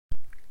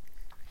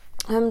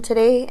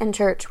Today in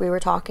church we were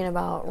talking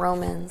about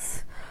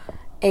Romans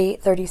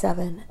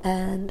 8:37,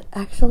 and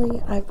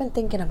actually I've been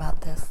thinking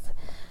about this,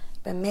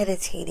 been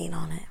meditating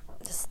on it,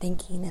 just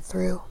thinking it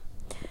through.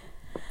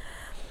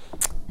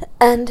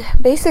 And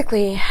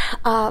basically,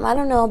 I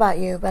don't know about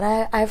you, but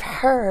I've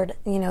heard,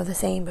 the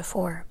saying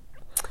before.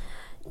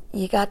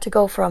 You got to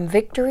go from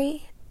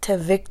victory to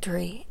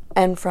victory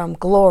and from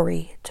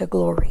glory to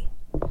glory.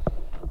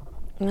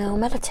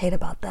 Meditate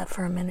about that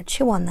for a minute.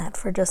 Chew on that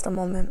for just a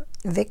moment.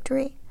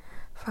 Victory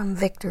from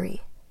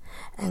victory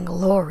and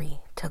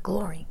glory to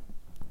glory.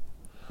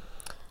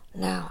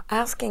 Now,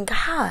 asking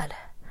God,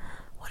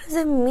 what does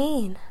it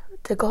mean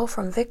to go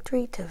from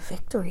victory to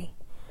victory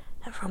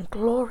and from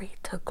glory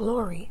to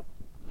glory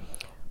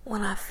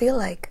when I feel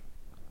like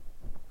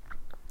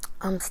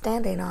I'm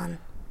standing on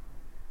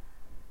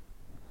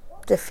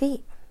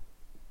defeat?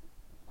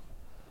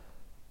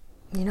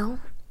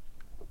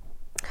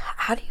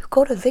 How do you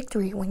go to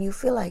victory when you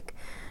feel like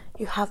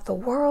you have the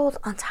world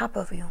on top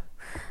of you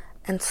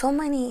and so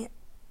many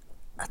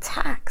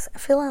attacks,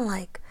 feeling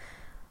like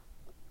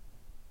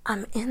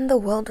I'm in the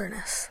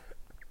wilderness?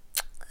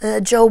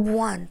 Job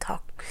 1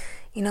 talk,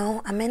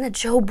 I'm in a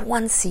Job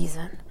 1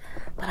 season,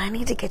 but I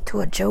need to get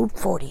to a Job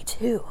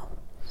 42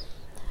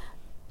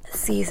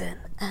 season.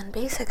 And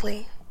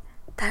basically,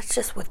 that's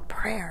just with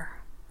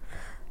prayer.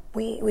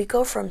 We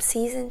go from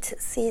season to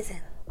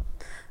season,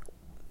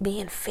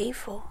 being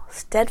faithful,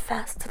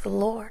 steadfast to the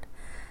Lord,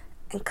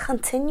 and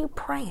continue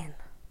praying.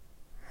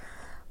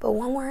 But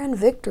when we're in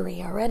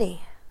victory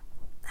already,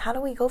 how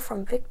do we go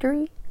from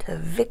victory to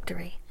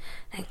victory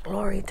and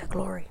glory to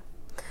glory?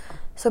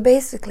 So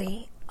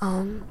basically,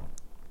 I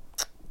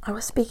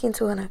was speaking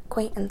to an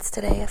acquaintance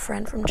today, a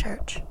friend from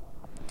church.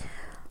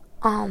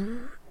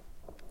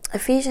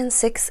 Ephesians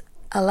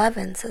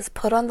 6:11 says,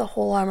 "Put on the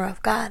whole armor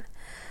of God,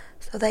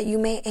 so that you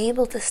may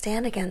able to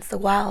stand against the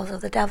wiles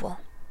of the devil."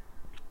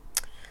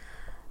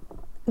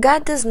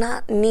 God does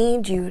not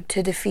need you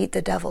to defeat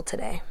the devil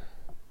today.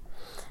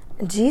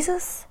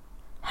 Jesus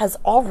has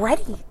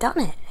already done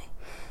it.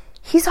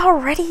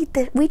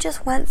 We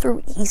just went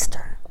through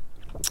Easter.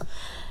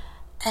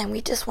 And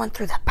we just went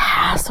through the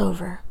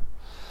Passover.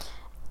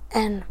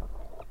 And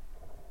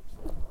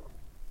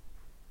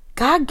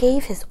God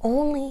gave his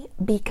only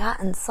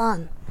begotten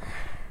Son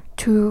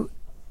to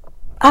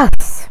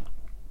us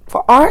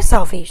for our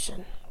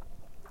salvation.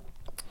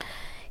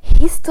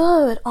 He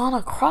stood on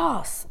a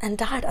cross and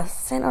died a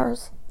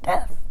sinner's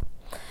death.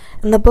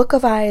 In the book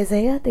of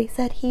Isaiah, they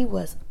said he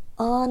was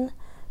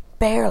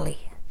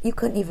unbearly. You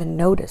couldn't even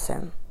notice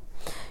him.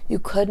 You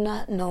could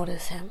not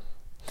notice him.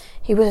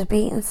 He was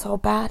beaten so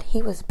bad,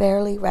 he was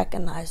barely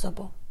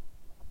recognizable.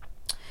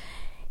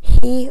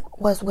 He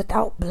was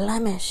without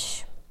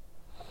blemish.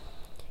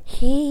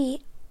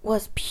 He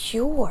was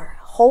pure,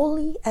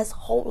 holy as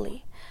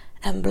holy,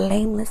 and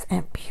blameless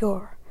and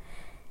pure.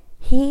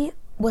 He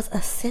was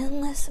a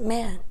sinless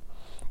man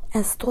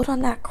and stood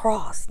on that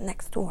cross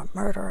next to a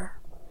murderer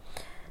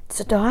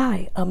to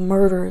die a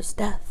murderer's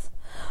death,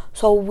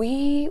 so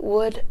we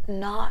would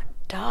not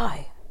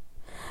die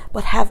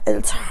but have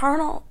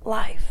eternal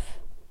life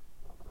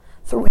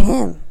through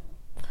him.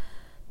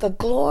 The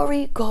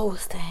glory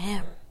goes to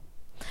him.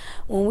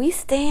 When we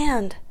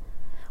stand,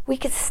 we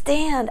could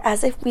stand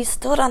as if we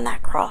stood on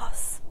that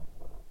cross,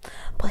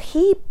 but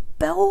he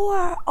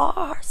bore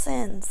our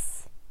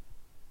sins.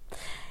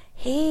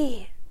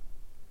 He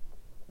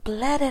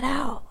bled it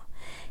out.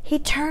 He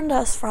turned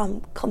us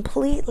from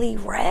completely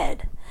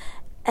red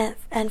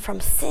and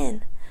from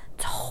sin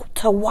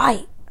to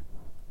white.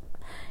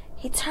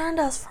 He turned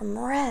us from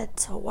red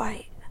to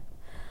white.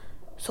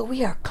 So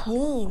we are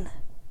clean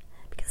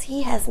because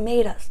he has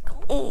made us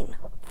clean.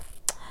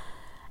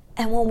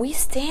 And when we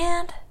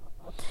stand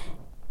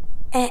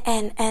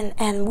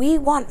and we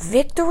want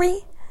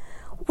victory,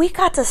 we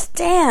got to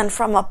stand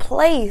from a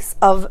place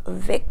of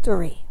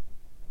victory.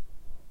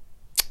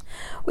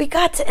 We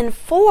got to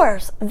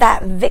enforce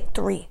that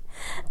victory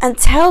and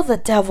tell the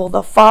devil,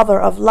 the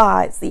father of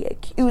lies, the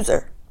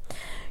accuser,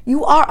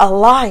 you are a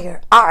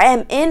liar. I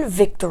am in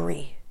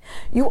victory.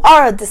 You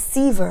are a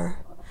deceiver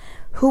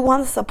who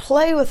wants to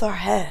play with our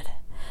head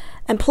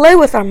and play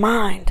with our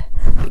mind,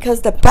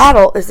 because the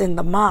battle is in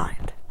the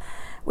mind.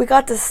 We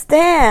got to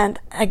stand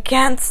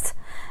against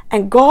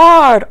and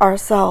guard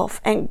ourselves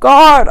and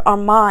guard our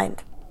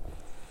mind.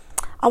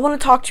 I want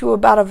to talk to you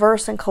about a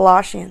verse in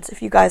Colossians,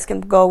 if you guys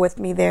can go with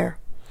me there.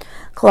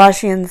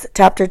 Colossians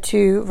chapter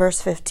 2,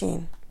 verse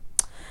 15.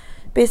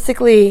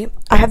 Basically,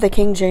 I have the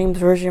King James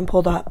Version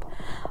pulled up.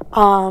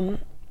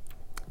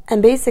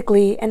 And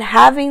basically, in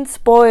having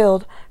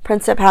spoiled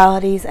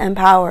principalities and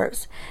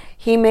powers,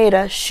 he made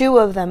a shoe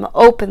of them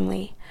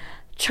openly,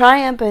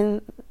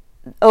 triumphing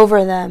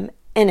over them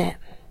in it.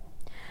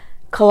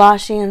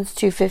 Colossians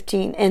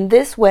 2:15. In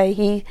this way,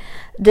 he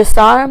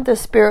disarmed the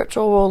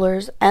spiritual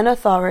rulers and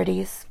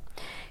authorities.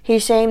 He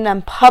shamed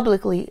them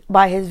publicly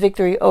by his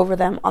victory over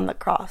them on the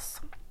cross.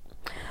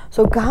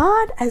 So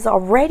God has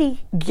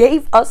already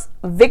gave us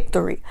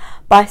victory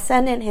by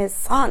sending his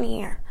son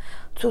here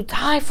to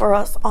die for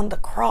us on the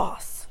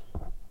cross.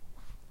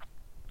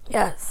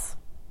 Yes.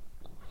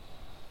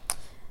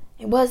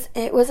 It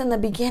was in the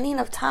beginning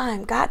of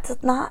time. God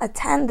did not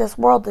intend this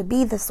world to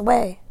be this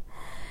way.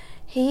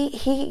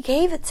 He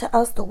gave it to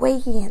us the way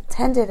He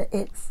intended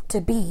it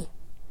to be.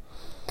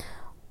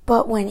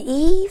 But when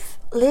Eve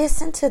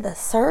listened to the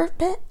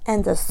serpent,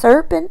 and the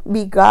serpent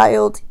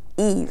beguiled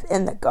Eve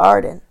in the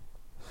Garden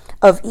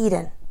of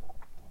Eden,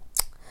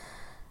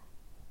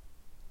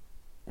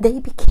 they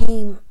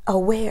became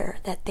aware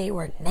that they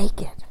were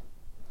naked.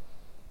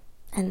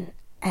 And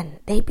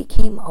they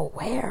became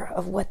aware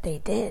of what they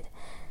did.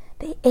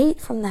 They ate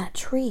from that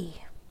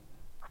tree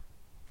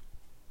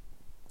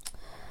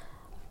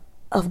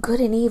of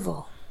good and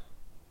evil.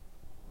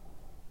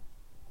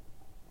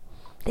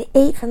 They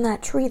ate from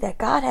that tree that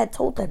God had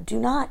told them, do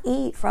not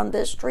eat from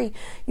this tree.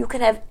 You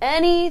can have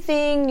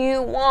anything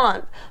you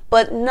want,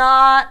 but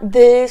not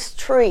this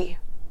tree.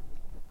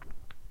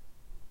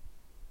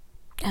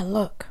 And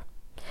look,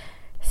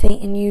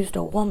 Satan used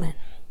a woman.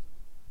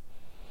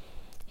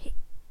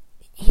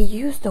 He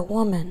used a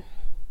woman.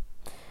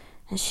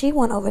 And she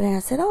went over there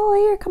and said, oh,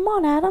 here, come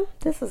on, Adam.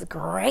 This is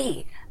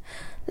great.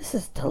 This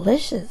is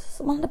delicious. This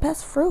is one of the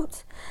best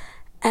fruits.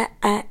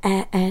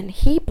 And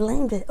he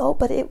blamed it.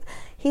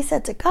 He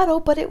said to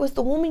God, but it was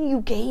the woman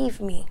you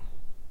gave me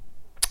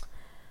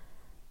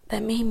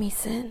that made me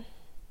sin.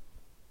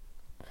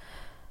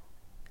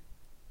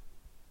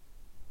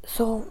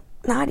 So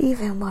not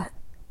even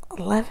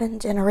 11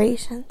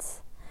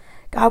 generations.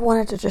 God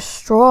wanted to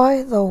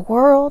destroy the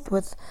world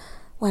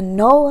when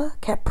Noah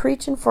kept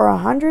preaching for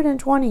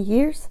 120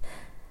 years.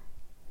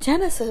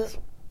 Genesis,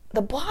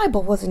 the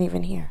Bible wasn't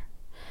even here.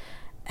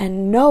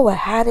 And Noah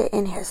had it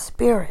in his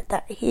spirit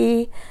that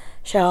he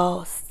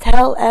shall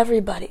tell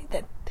everybody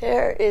that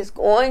there is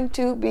going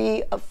to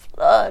be a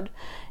flood.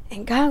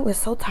 And God was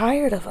so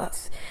tired of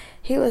us.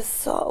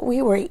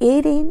 We were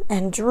eating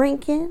and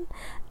drinking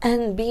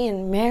and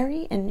being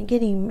merry and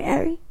getting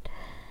married.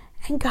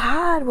 And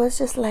God was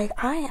just like,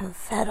 I am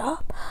fed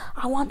up.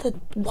 I want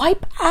to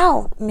wipe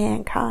out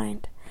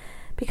mankind.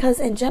 Because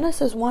in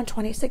Genesis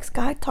 1:26,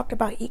 God talked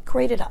about He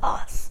created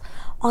us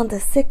on the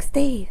 6th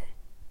day.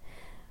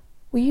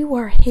 We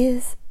were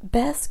His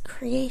best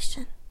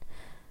creation.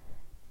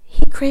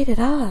 He created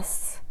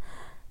us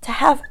to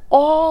have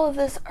all of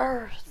this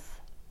earth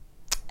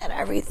and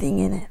everything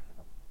in it.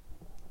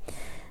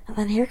 And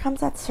then here comes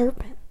that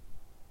serpent.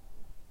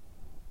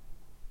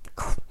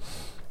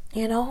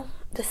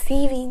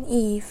 Deceiving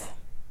Eve.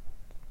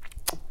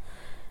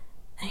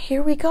 And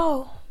here we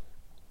go.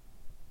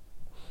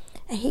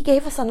 And He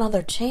gave us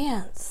another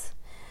chance.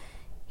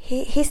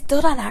 He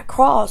stood on that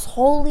cross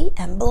holy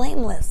and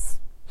blameless.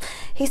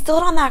 He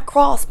stood on that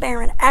cross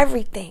bearing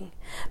everything,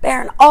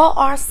 bearing all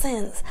our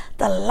sins,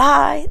 the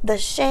lie, the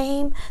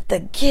shame, the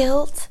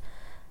guilt,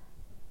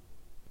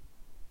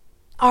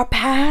 our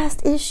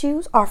past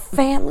issues, our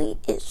family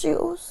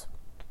issues.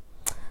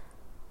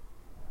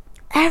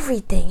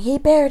 Everything. He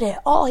bared it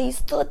all. He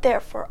stood there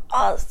for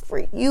us,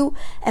 for you,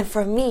 and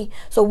for me,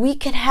 so we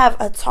can have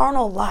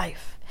eternal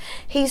life.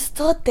 He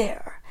stood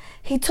there.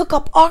 He took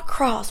up our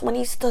cross when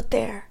He stood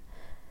there.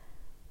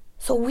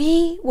 So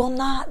we will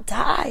not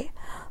die,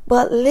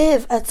 but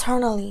live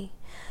eternally.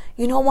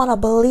 When a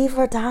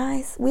believer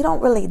dies, we don't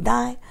really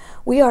die.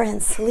 We are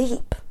in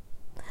sleep.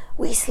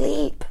 We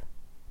sleep.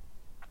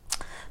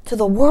 To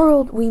the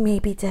world, we may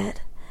be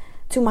dead.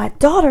 To my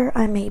daughter,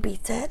 I may be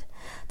dead.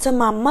 To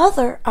my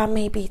mother, I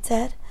may be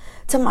dead.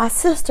 To my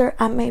sister,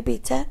 I may be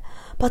dead.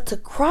 But to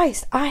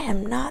Christ, I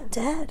am not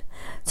dead.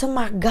 To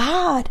my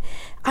God,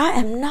 I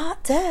am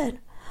not dead.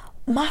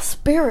 My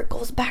spirit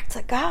goes back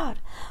to God.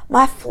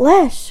 My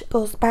flesh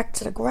goes back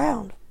to the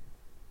ground.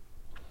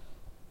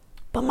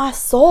 But my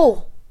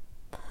soul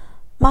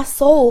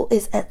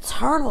is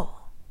eternal.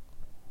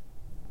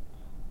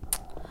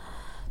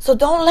 So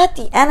don't let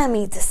the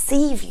enemy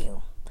deceive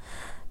you.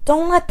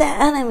 Don't let the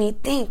enemy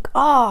think,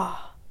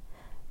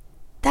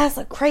 that's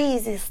a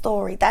crazy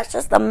story. That's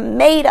just a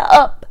made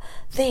up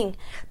thing.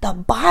 The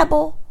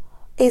Bible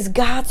is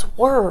God's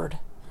word.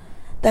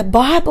 The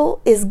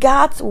Bible is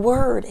God's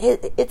word.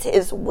 It's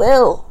His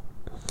will.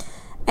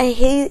 And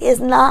He is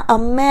not a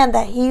man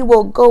that He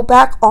will go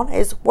back on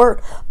His word.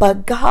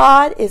 But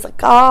God is a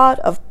God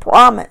of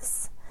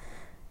promise.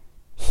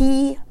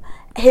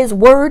 His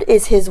word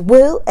is His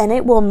will, and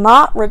it will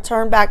not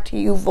return back to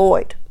you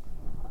void.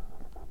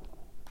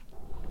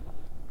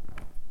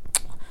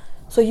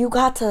 So your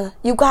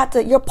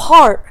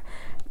part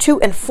to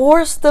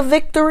enforce the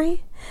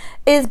victory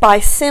is by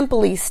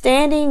simply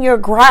standing your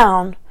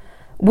ground,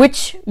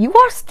 which you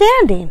are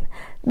standing.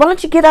 Why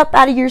don't you get up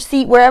out of your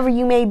seat wherever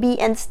you may be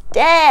and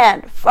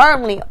stand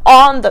firmly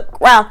on the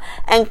ground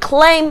and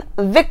claim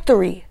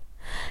victory.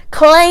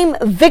 Claim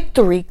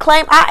victory.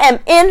 Claim, I am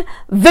in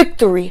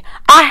victory.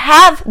 I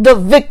have the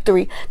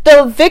victory.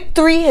 The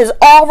victory has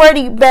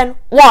already been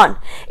won.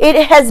 It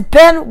has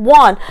been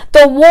won.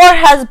 The war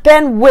has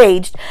been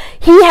waged.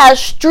 He has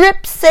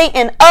stripped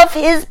Satan of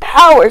his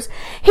powers.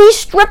 He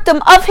stripped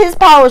him of his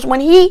powers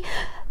when He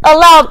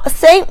allowed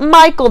Saint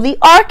Michael, the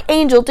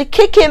archangel, to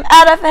kick him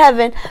out of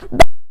heaven,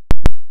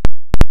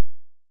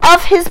 of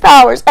of his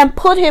powers and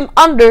put him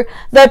under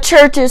the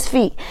church's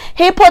feet.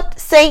 He put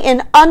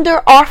Satan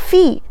under our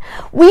feet.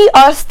 We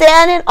are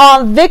standing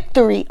on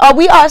victory.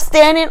 We are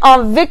standing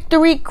on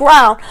victory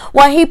ground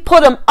when he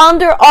put him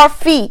under our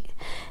feet.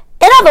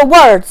 In other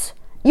words,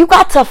 you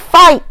got to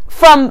fight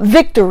from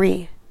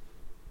victory.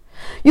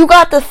 You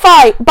got to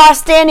fight by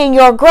standing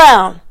your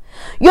ground.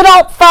 You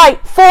don't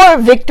fight for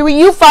victory.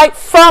 You fight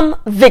from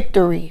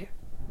victory.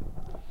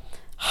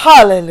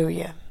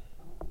 Hallelujah.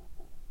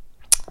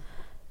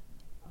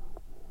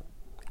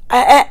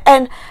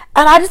 And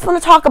I just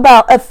want to talk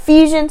about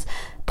Ephesians.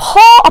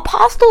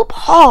 Apostle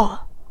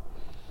Paul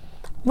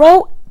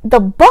wrote the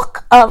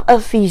book of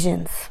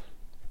Ephesians.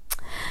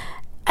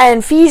 And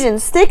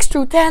Ephesians 6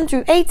 through 10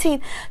 through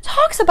 18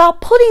 talks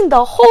about putting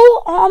the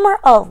whole armor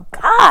of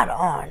God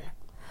on.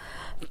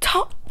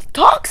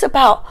 Talks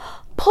about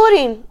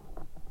putting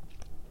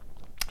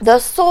the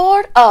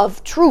sword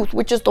of truth,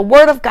 which is the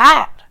word of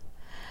God.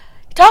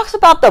 He talks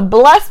about the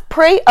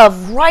breastplate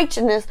of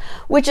righteousness,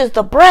 which is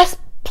the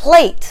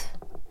breastplate.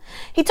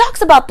 He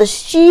talks about the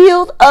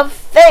shield of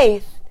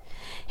faith.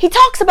 He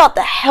talks about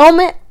the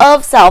helmet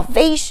of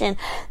salvation.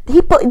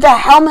 He put the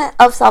helmet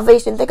of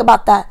salvation. Think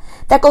about that.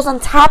 That goes on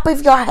top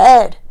of your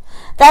head.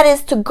 That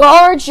is to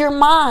guard your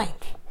mind.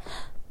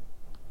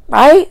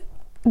 Right?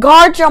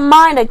 Guard your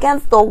mind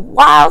against the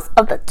wiles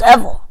of the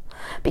devil.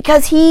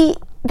 Because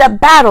the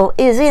battle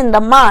is in the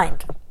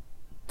mind.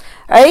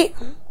 Right?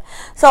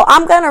 So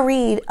I'm going to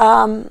read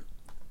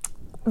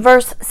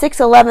verse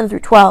 6:11 through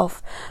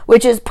 12,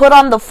 which is put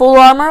on the full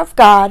armor of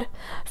God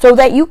so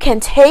that you can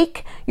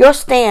take your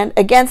stand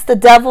against the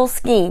devil's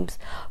schemes.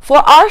 For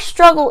our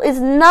struggle is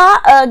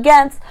not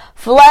against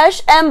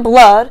flesh and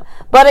blood,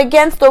 but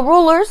against the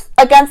rulers,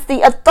 against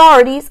the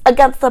authorities,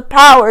 against the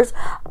powers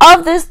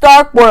of this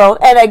dark world,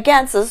 and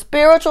against the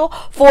spiritual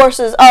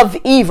forces of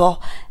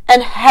evil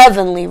and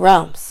heavenly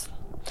realms.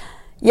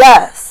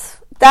 Yes,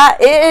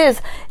 that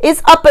is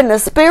up in the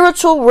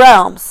spiritual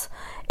realms.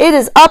 It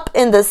is up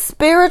in the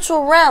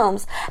spiritual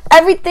realms.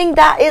 Everything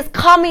that is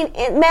coming,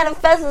 it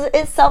manifests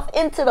itself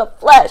into the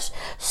flesh,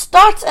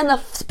 starts in the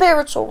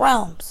spiritual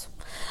realms.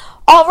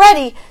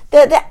 Already,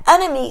 the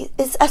enemy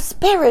is a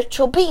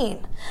spiritual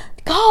being.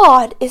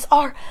 God is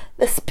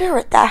the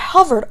spirit that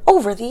hovered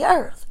over the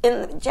earth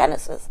in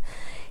Genesis.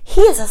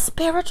 He is a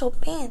spiritual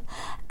being.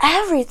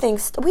 Everything,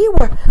 we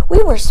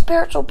were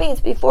spiritual beings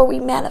before we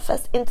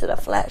manifest into the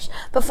flesh,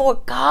 before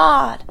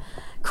God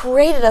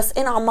created us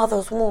in our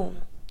mother's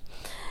womb.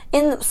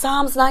 In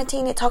Psalms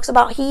 19, it talks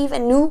about he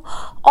even knew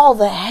all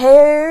the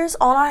hairs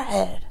on our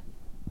head.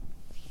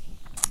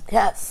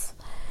 Yes.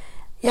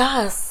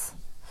 Yes.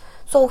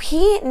 So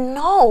he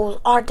knows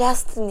our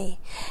destiny.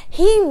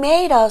 He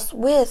made us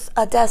with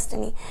a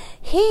destiny.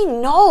 He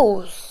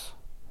knows.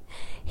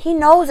 He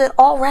knows it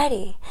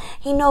already.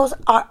 He knows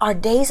our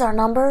days are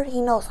numbered.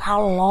 He knows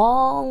how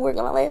long we're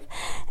going to live.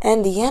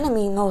 And the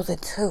enemy knows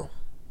it too.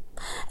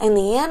 And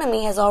the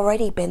enemy has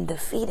already been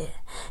defeated.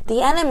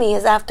 The enemy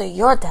is after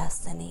your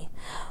destiny.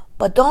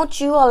 But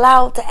don't you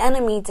allow the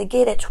enemy to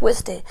get it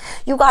twisted.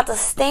 You got to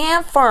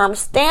stand firm,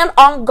 stand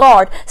on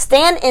guard,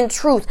 stand in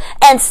truth,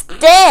 and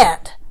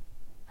stand.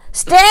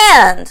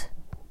 Stand.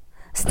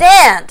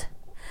 Stand.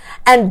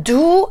 And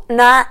do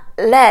not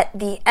let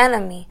the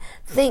enemy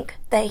think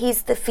that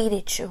he's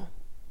defeated you.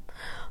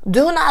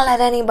 Do not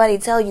let anybody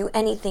tell you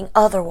anything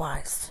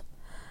otherwise.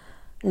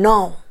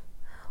 No.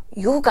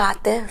 You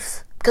got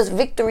this. Because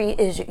victory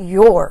is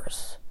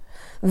yours.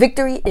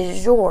 Victory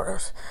is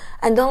yours.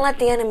 And don't let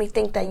the enemy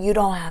think that you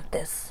don't have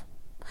this.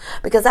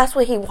 Because that's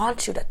what he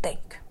wants you to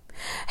think.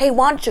 He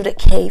wants you to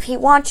cave. He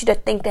wants you to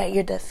think that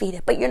you're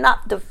defeated. But you're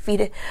not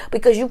defeated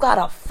because you got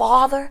a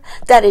Father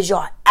that is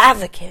your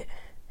advocate.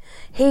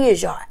 He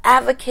is your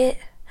advocate.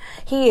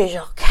 He is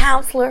your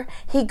counselor.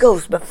 He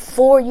goes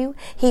before you.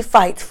 He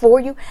fights for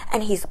you.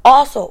 And he's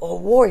also a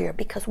warrior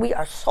because we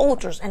are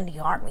soldiers in the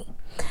army.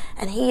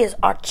 And he is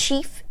our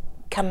chief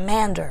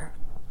commander.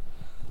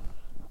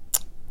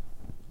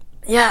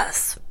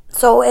 Yes.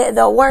 So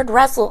the word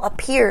wrestle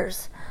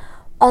appears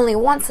only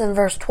once in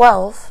verse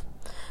 12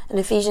 in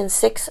Ephesians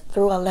 6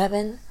 through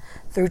 11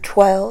 through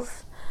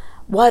 12,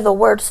 while the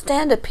word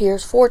stand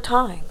appears 4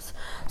 times.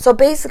 So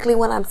basically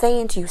what I'm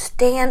saying to you,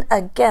 stand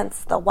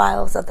against the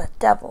wiles of the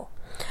devil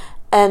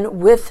and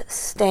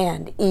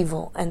withstand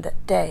evil in the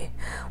day.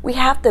 We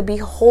have to be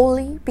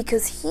holy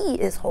because he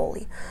is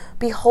holy.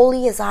 Be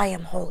holy as I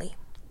am holy.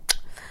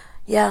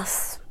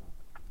 Yes.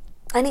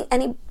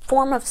 Any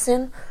form of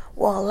sin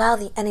will allow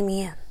the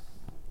enemy in.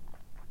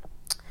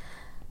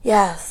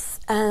 Yes.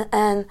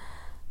 And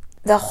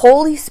the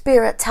Holy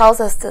Spirit tells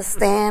us to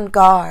stand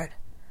guard.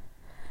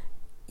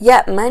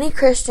 Yet many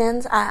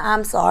Christians,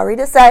 I'm sorry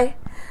to say,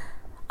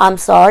 I'm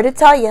sorry to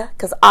tell you,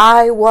 because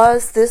I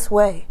was this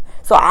way.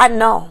 So I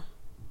know.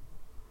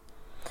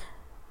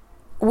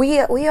 We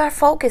are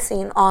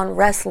focusing on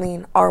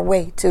wrestling our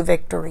way to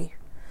victory.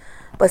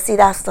 But see,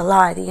 that's the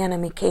lie the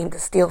enemy came to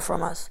steal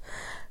from us.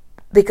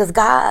 Because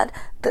God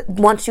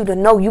wants you to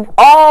know you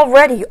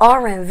already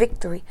are in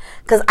victory.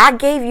 Because I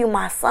gave you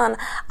my son.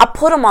 I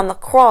put him on the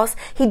cross.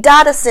 He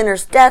died a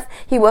sinner's death.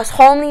 He was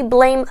holy,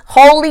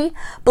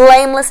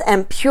 blameless,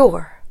 and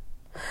pure.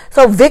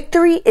 So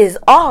victory is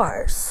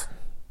ours.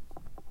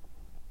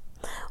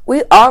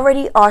 We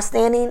already are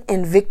standing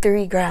in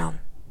victory ground.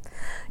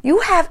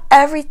 You have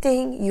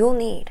everything you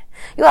need.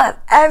 You have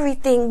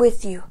everything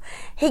with you.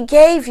 He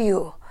gave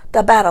you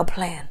the battle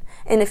plan.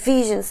 In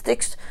Ephesians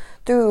 6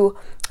 through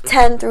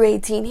 10 through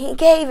 18, he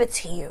gave it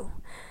to you.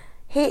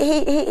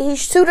 He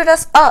suited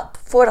us up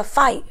for the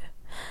fight.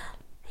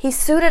 He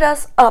suited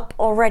us up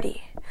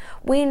already.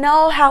 We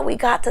know how we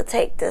got to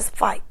take this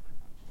fight.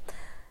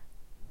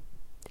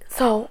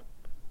 So,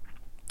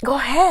 go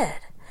ahead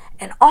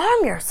and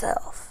arm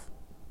yourself.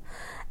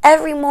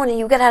 Every morning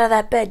you get out of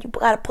that bed, you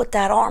got to put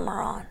that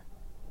armor on.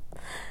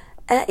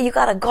 And you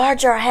got to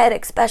guard your head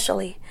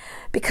especially,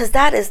 because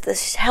that is the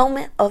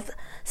helmet of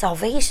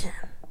salvation.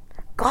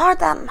 Guard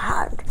that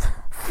mind.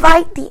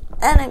 Fight the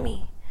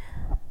enemy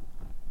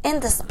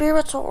in the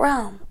spiritual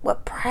realm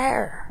with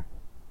prayer.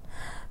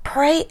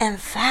 Pray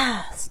and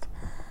fast.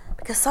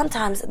 Because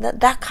sometimes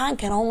that kind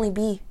can only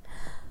be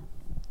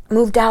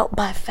moved out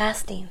by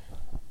fasting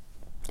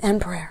and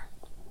prayer.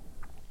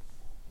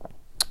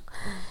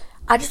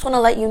 I just want to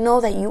let you know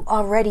that you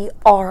already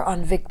are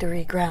on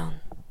victory ground.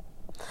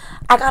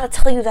 I got to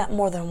tell you that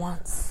more than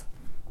once.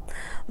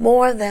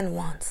 More than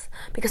once.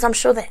 Because I'm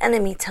sure the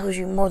enemy tells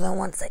you more than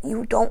once that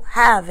you don't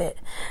have it.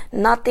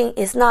 Nothing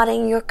is not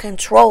in your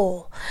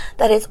control.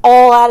 That it's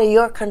all out of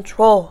your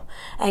control.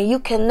 And you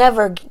can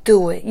never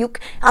do it.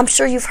 I'm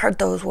sure you've heard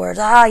those words.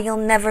 You'll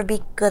never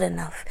be good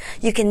enough.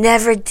 You can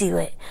never do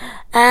it.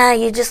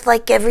 You're just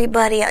like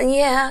everybody.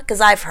 Yeah,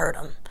 because I've heard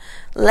them.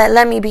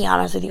 Let me be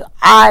honest with you.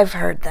 I've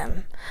heard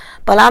them.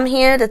 But I'm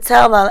here to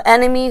tell the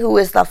enemy, who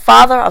is the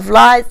father of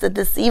lies, the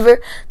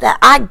deceiver, that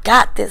I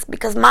got this,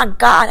 because my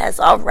God has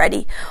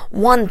already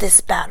won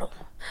this battle.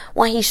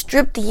 When he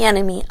stripped the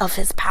enemy of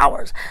his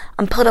powers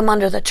and put him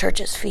under the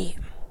church's feet.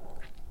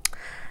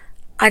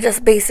 I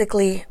just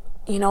basically,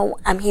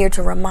 I'm here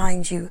to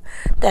remind you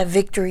that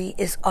victory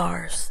is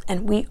ours,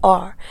 and we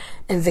are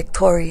in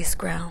victorious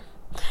ground.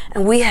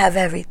 And we have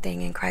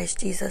everything in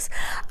Christ Jesus.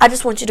 I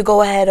just want you to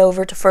go ahead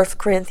over to 1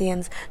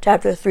 Corinthians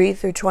chapter 3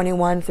 through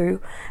 21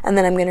 and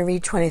then I'm going to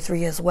read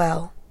 23 as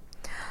well.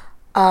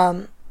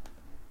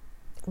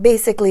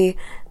 Basically,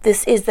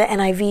 this is the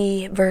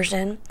NIV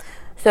version.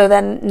 So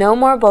then, no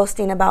more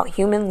boasting about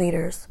human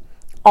leaders.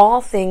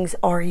 All things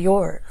are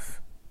yours.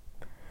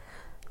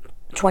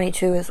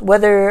 22 is,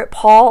 whether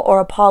Paul or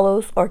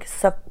Apollos or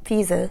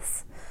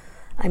Cephas,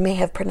 I may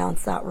have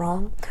pronounced that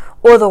wrong,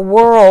 or the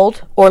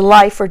world, or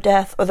life or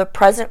death, or the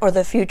present or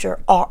the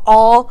future, are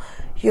all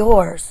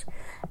yours.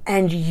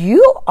 And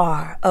you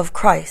are of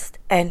Christ,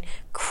 and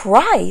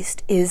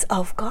Christ is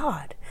of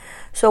God.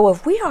 So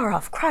if we are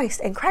of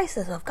Christ, and Christ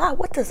is of God,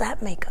 what does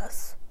that make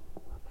us?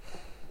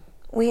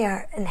 We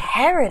are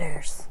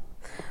inheritors.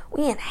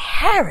 We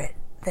inherit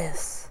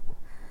this.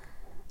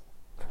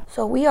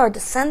 So we are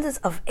descendants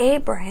of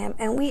Abraham,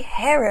 and we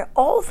inherit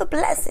all the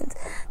blessings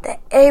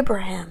that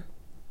Abraham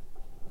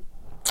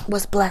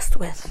was blessed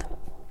with.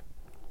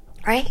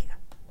 Right?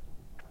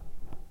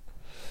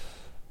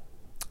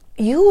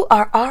 You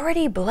are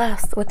already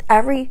blessed with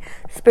every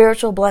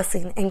spiritual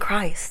blessing in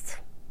Christ.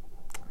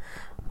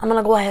 I'm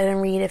going to go ahead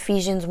and read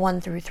Ephesians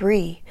 1 through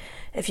 3.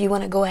 If you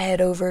want to go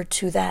ahead over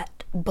to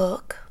that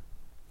book.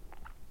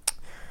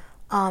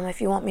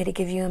 If you want me to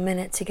give you a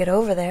minute to get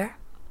over there.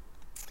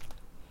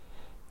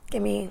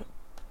 Give me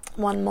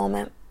one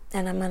moment.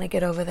 And I'm going to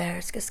get over there.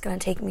 It's just going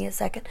to take me a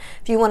second.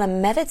 If you want to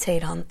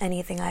meditate on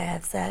anything I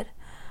have said,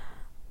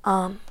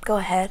 go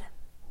ahead.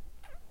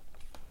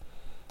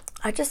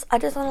 I just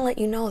want to let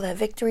you know that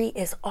victory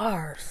is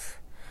ours.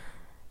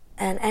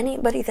 And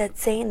anybody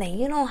that's saying that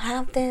you don't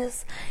have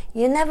this,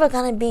 you're never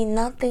going to be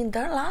nothing,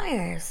 they're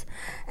liars.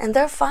 And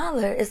their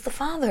father is the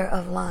father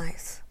of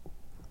lies.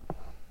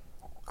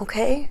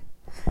 Okay?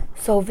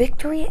 So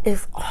victory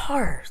is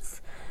ours.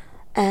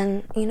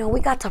 And, we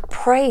got to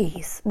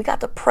praise. We got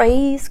to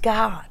praise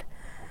God.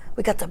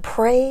 We got to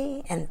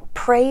pray and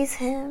praise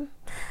Him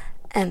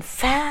and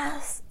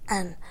fast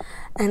and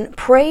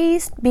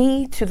praise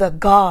be to the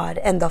God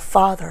and the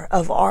Father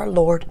of our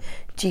Lord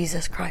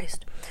Jesus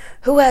Christ,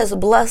 who has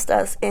blessed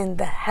us in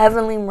the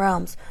heavenly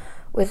realms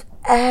with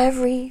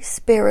every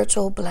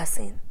spiritual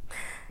blessing.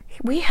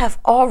 We have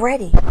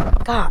already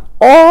got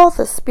all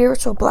the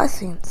spiritual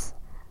blessings.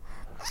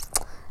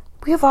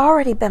 We have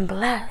already been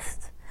blessed.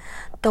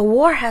 The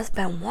war has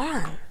been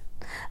won.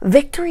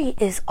 Victory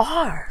is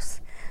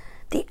ours.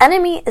 The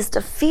enemy is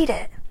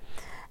defeated.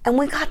 And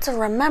we got to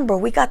remember,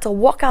 we got to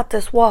walk out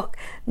this walk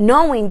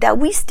knowing that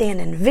we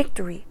stand in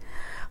victory.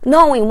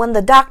 Knowing when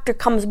the doctor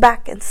comes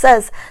back and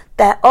says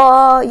that,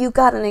 you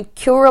got an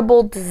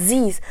incurable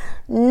disease.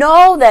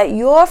 Know that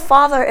your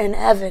Father in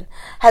heaven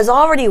has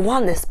already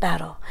won this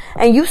battle.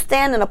 And you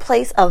stand in a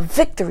place of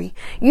victory.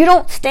 You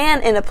don't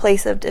stand in a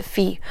place of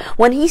defeat.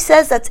 When He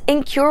says that's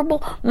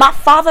incurable, my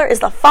Father is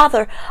the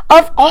Father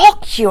of all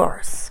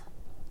cures.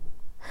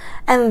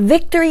 And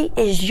victory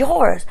is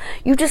yours.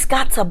 You just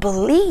got to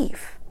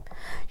believe.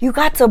 You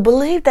got to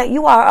believe that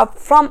you are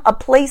from a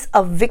place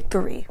of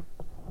victory.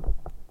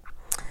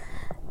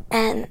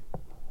 And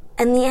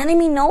the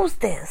enemy knows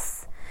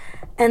this.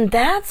 And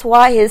that's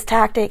why his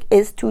tactic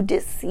is to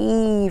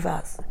deceive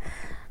us.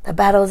 The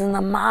battle is in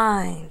the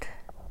mind.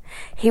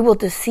 He will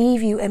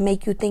deceive you and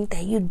make you think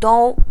that you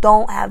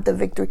don't have the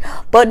victory.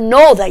 But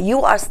know that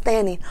you are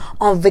standing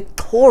on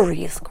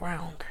victorious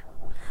ground.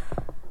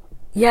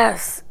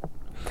 Yes.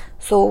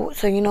 So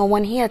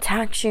when he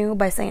attacks you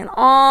by saying,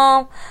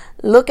 "Oh,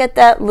 look at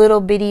that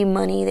little bitty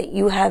money that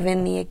you have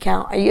in the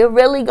account. Are you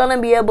really going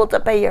to be able to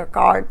pay your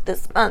card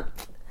this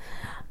month?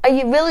 Are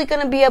you really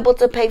going to be able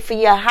to pay for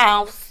your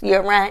house,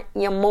 your rent,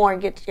 your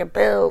mortgage, your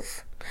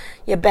bills,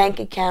 your bank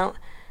account?"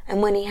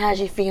 And when he has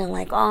you feeling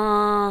like,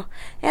 "Oh,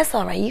 it's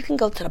all right. You can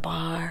go to the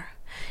bar.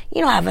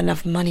 You don't have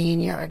enough money in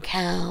your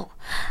account."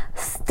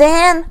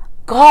 Stand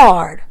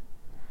guard.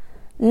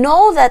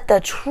 Know that the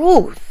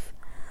truth,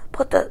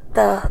 put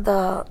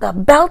the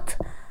belt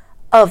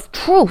of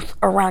truth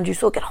around you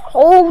so it can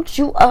hold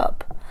you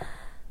up.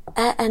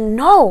 And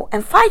know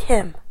and fight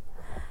him.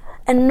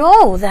 And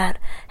know that,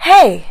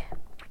 hey,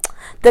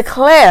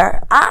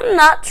 declare, I'm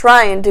not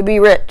trying to be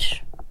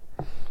rich.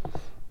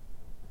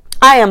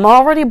 I am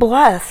already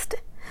blessed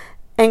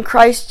in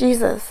Christ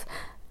Jesus.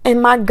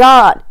 And my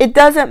God, it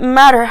doesn't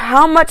matter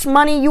how much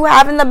money you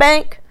have in the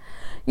bank.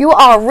 You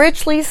are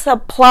richly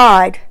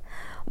supplied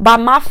by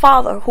my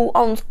Father who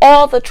owns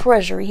all the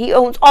treasury. He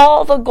owns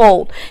all the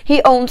gold.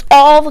 He owns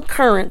all the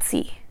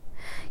currency.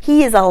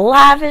 He is a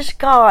lavish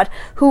God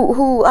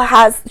who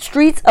has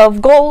streets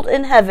of gold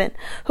in heaven,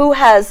 who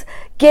has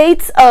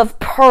gates of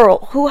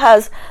pearl, who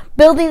has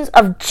buildings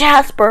of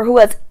jasper, who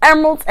has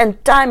emeralds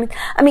and diamonds.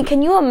 I mean,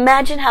 can you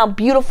imagine how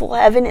beautiful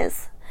heaven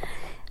is?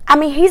 I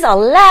mean, he's a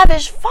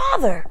lavish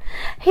Father.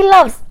 He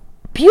loves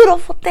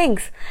beautiful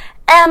things.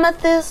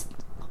 Amethyst.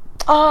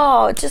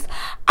 Oh,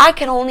 I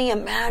can only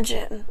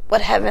imagine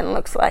what heaven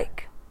looks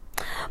like.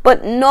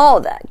 But know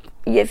that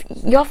if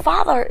your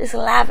Father is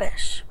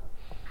lavish,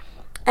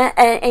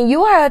 and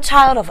you are a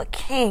child of a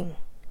king,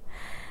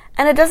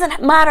 and it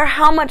doesn't matter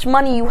how much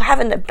money you have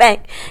in the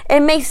bank.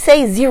 It may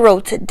say 0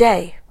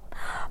 today,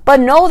 but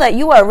know that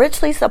you are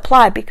richly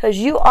supplied because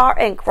you are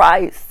in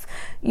Christ.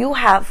 You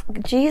have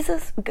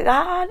Jesus,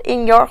 God,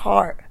 in your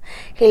heart.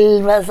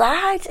 He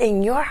resides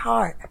in your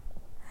heart.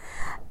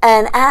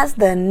 And as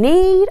the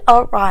need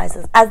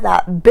arises, as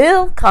that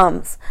bill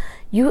comes,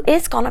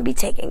 it's going to be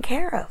taken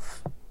care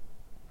of.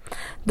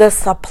 The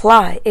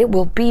supply, it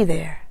will be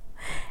there.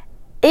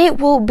 It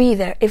will be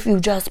there if you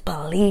just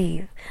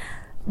believe.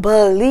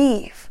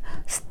 Believe.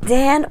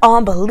 Stand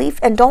on belief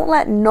and don't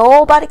let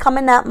nobody come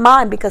in that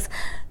mind, because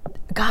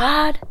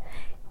God,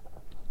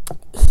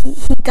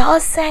 He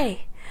does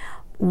say,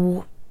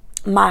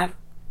 my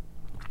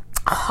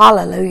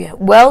hallelujah,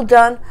 well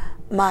done,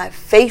 my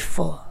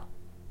faithful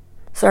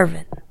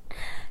servant.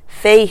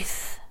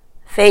 Faith.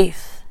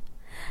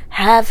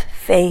 Have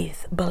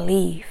faith.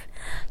 Believe.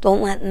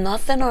 Don't let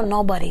nothing or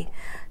nobody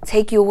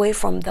take you away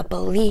from the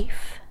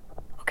belief.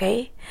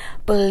 Okay?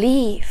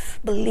 Believe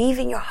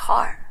in your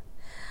heart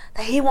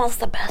that He wants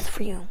the best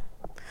for you.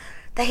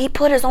 That He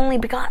put His only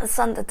begotten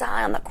Son to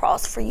die on the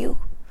cross for you.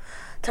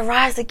 To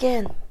rise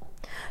again.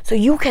 So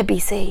you can be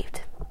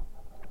saved.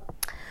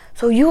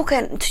 So you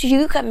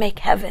can make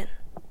heaven.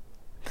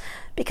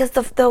 Because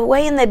the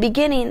way in the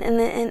beginning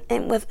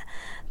and with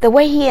the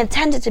way He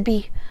intended to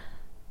be,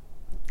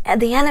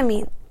 and the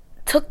enemy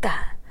took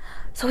that.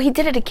 So He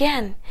did it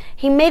again.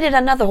 He made it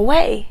another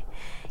way.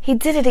 He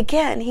did it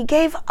again. He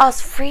gave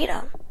us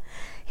freedom.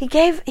 He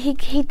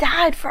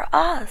died for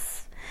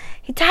us.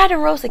 He died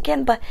and rose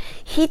again, but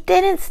He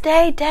didn't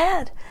stay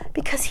dead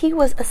because He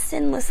was a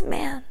sinless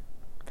man.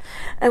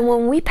 And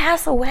when we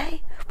pass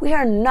away, we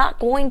are not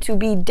going to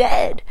be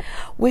dead.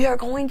 We are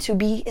going to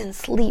be in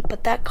sleep,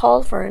 but that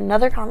calls for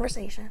another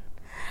conversation.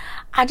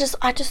 I just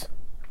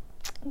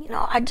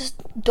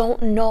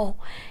don't know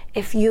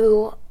if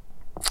you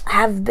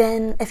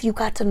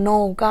got to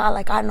know God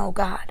like I know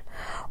God,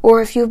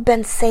 or if you've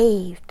been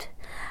saved.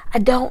 I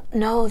don't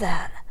know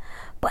that,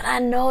 but I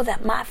know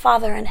that my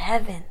Father in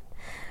heaven,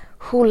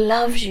 who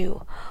loves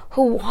you,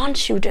 who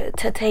wants you to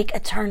take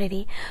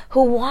eternity,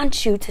 who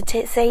wants you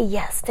to say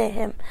yes to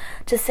Him,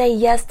 to say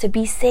yes to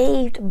be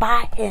saved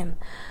by Him,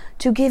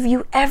 to give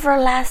you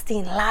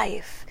everlasting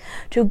life,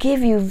 to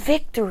give you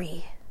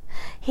victory.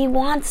 He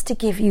wants to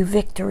give you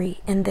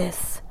victory in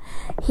this.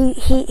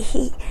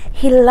 He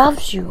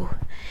loves you.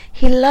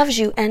 He loves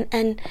you,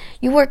 and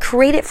you were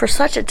created for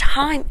such a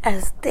time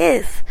as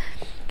this.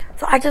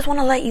 So I just want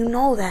to let you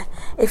know that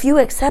if you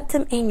accept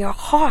Him in your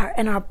heart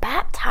and are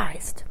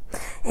baptized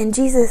in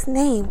Jesus'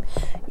 name,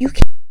 you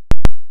can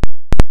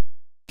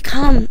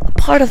become a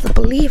part of the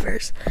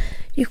believers.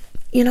 You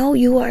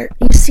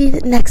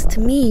seated next to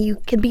me. You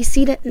can be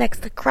seated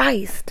next to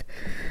Christ.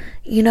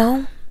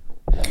 You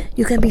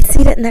can be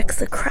seated next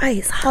to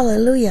Christ.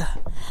 Hallelujah.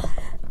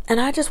 And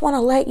I just want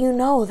to let you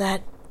know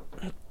that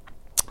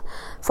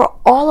for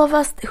all of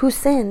us who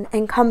sin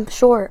and come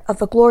short of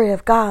the glory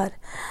of God,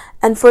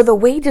 And for the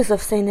wages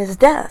of sin is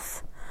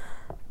death.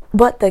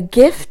 But the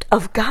gift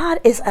of God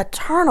is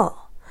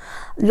eternal.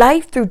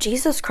 Life through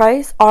Jesus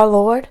Christ our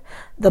Lord.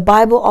 The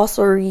Bible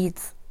also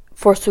reads,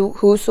 for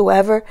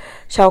whosoever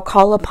shall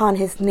call upon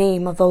his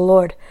name of the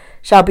Lord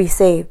shall be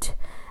saved.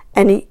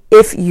 And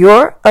if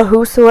you're a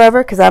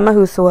whosoever, because I'm a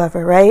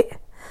whosoever, right?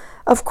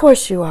 Of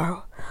course you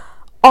are.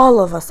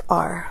 All of us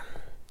are.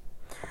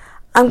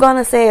 I'm going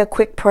to say a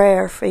quick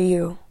prayer for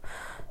you.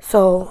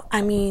 So,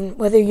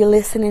 whether you're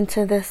listening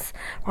to this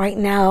right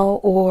now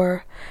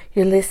or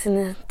you're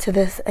listening to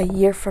this a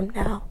year from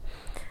now,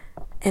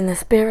 in the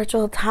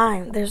spiritual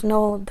time, there's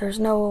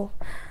no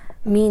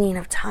meaning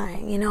of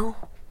time, you know?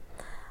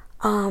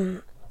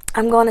 I'm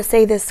going to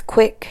say this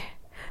quick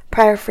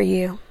prayer for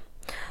you.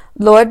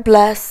 Lord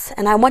bless,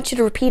 and I want you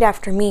to repeat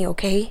after me,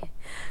 okay?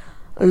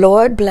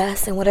 Lord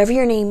bless, and whatever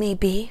your name may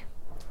be,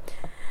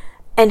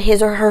 and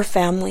his or her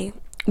family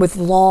with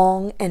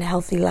long and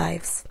healthy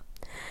lives.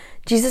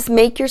 Jesus,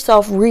 make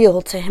yourself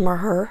real to him or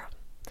her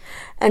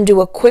and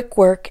do a quick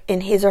work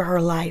in his or her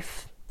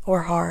life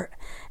or heart.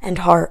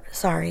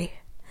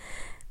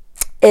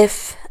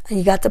 If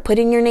you got to put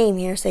in your name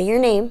here, say your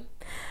name,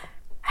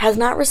 has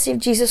not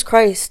received Jesus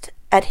Christ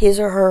at his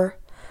or her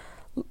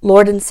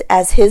Lord and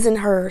as his and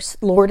hers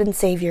Lord and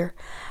Savior,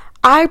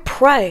 I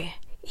pray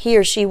he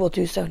or she will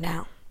do so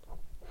now.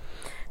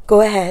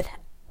 Go ahead,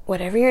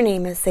 whatever your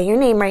name is, say your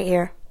name right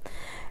here.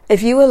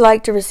 If you would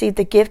like to receive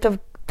the gift of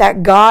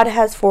that God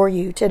has for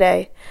you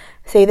today,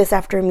 say this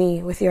after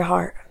me with your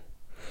heart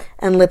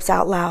and lips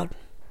out loud.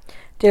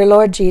 Dear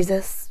Lord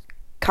Jesus,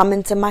 come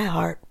into my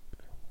heart.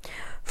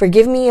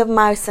 Forgive me of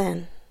my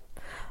sin.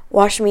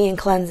 Wash me and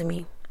cleanse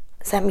me.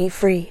 Set me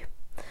free.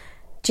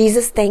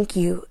 Jesus, thank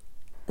you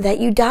that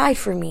you died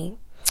for me.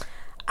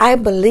 I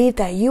believe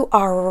that you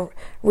are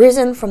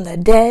risen from the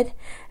dead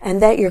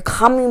and that you're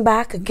coming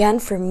back again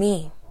for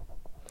me.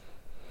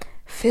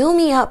 Fill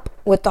me up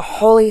with the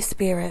Holy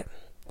Spirit.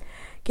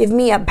 Give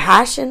me a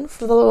passion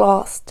for the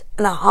lost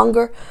and a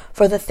hunger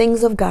for the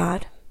things of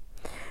God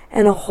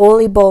and a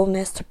holy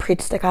boldness to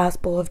preach the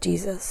gospel of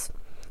Jesus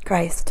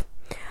Christ.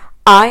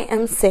 I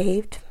am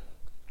saved.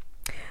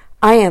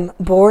 I am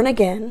born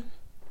again.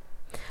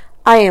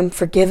 I am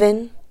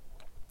forgiven.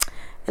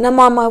 And I'm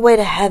on my way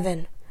to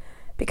heaven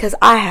because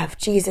I have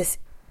Jesus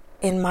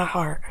in my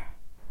heart.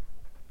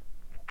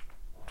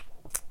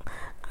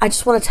 I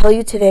just want to tell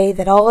you today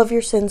that all of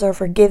your sins are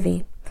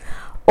forgiven.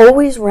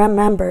 Always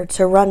remember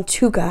to run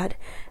to God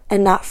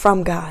and not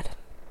from God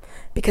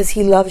because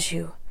he loves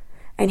you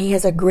and he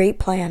has a great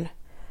plan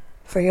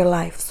for your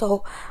life.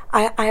 So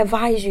I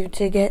advise you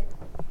to get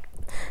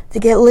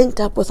linked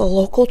up with a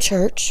local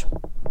church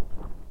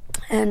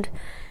and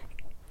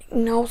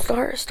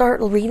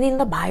start reading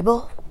the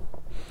Bible.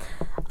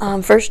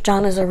 1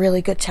 John is a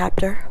really good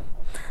chapter,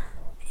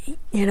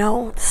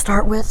 to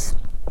start with.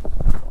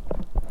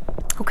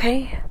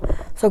 Okay?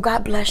 So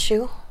God bless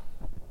you.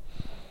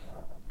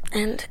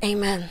 And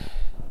amen.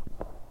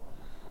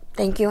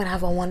 Thank you and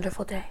have a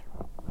wonderful day.